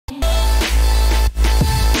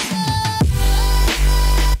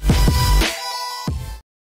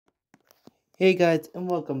Hey guys, and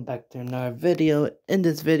welcome back to another video. In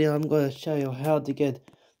this video, I'm going to show you how to get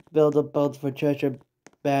build a boat for treasure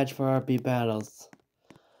badge for RP battles.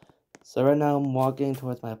 So right now I'm walking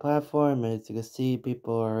towards my platform, and as you can see,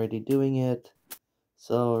 people are already doing it.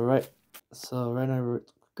 So right now,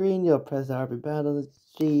 green, you'll press the RP battle to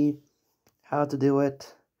see how to do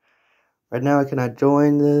it. Right now I cannot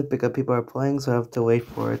join it because people are playing, so I have to wait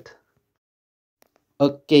for it.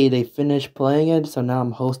 Okay, they finished playing it, so now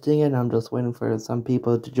I'm hosting it. I'm just waiting for some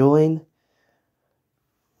people to join.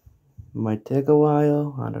 Might take a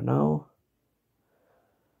while, I don't know.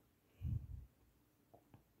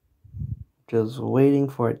 Just waiting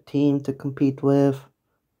for a team to compete with.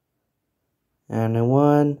 And I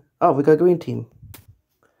won. Oh, we got a green team.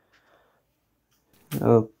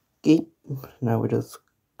 Okay, now we're just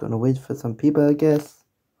gonna wait for some people, I guess.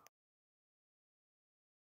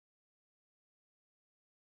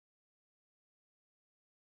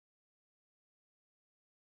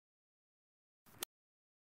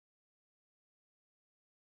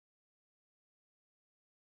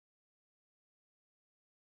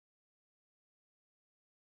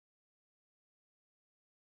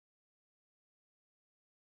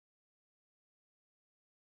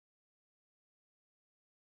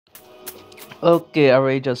 Okay, I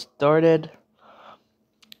already just started.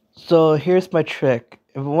 So here's my trick.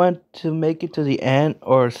 If you want to make it to the end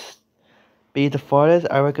or be the farthest,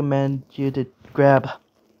 I recommend you to grab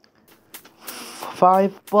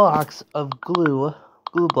 5 blocks of glue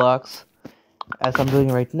blocks, as I'm doing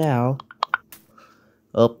right now.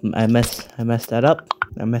 Oh, I messed that up.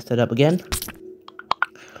 I messed it up again.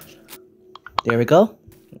 There we go.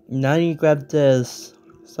 Now you grab this,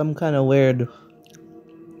 some kind of weird,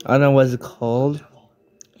 I don't know what it's called.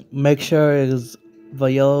 Make sure the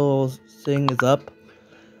yellow thing is up.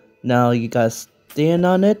 Now you gotta stand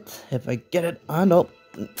on it. If I get it on, up.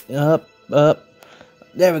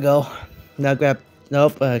 There we go. Now grab,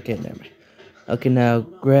 nope, okay, never mind. Okay, now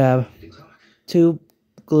grab 2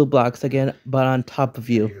 glue blocks again, but on top of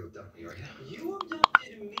you.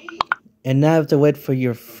 And now you have to wait for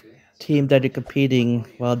your team that you're competing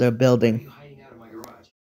while they're building.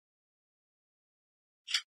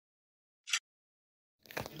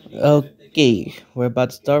 Okay, we're about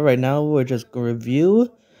to start right now. We're just gonna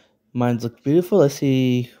review. Mine looks beautiful. Let's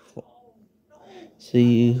see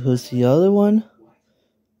who's the other one.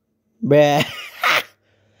 Bruh.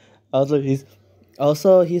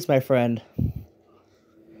 he's my friend.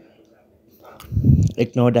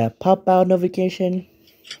 Ignore that pop out notification.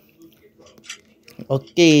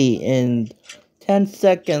 Okay, in 10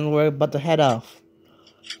 seconds we're about to head off.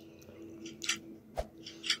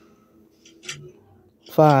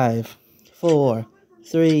 5, 4,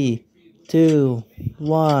 3, 2,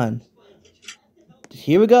 1.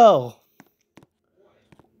 Here we go.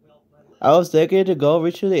 I was thinking to go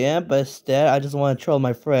reach to the end, but instead I just want to troll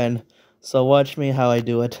my friend. So watch me how I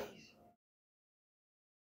do it.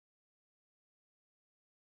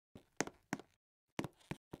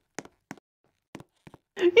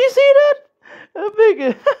 You see that? I'm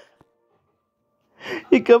big.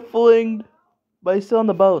 He got flinged, but he's still on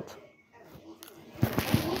the boat.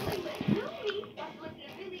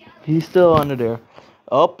 He's still under there.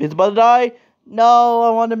 Oh, he's about to die. No,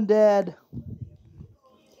 I want him dead.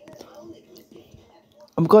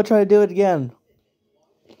 I'm gonna try to do it again.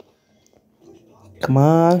 Come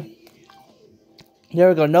on. There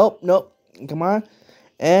we go. Nope. Come on.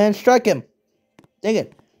 And strike him. Dang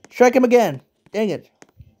it. Strike him again. Dang it.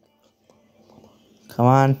 Come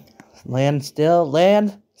on. Land still.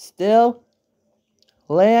 Land still.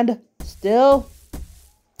 Land still.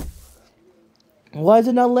 Why is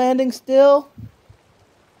it not landing still?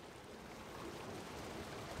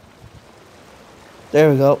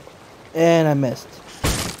 There we go. And I missed.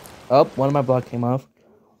 Oh, one of my blocks came off.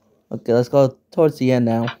 Okay, let's go towards the end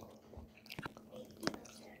now.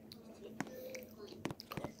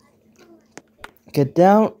 Get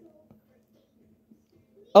down.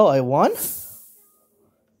 Oh, I won?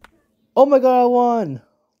 Oh my god, I won!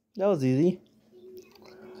 That was easy.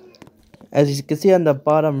 As you can see on the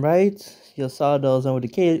bottom right, you saw those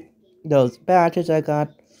those badges I got.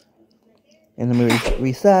 And let me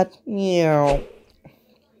reset. Yeah.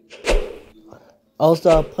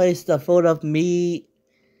 Also, I placed a photo of me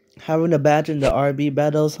having a badge in the RB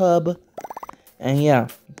Battles Hub. And yeah.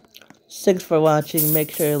 Thanks for watching.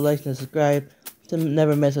 Make sure you like and subscribe to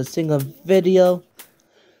never miss a single video.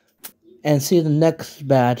 And see you in the next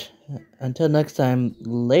badge. Until next time,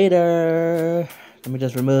 later. Let me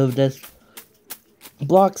just remove this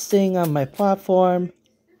block thing on my platform.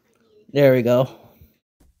 There we go.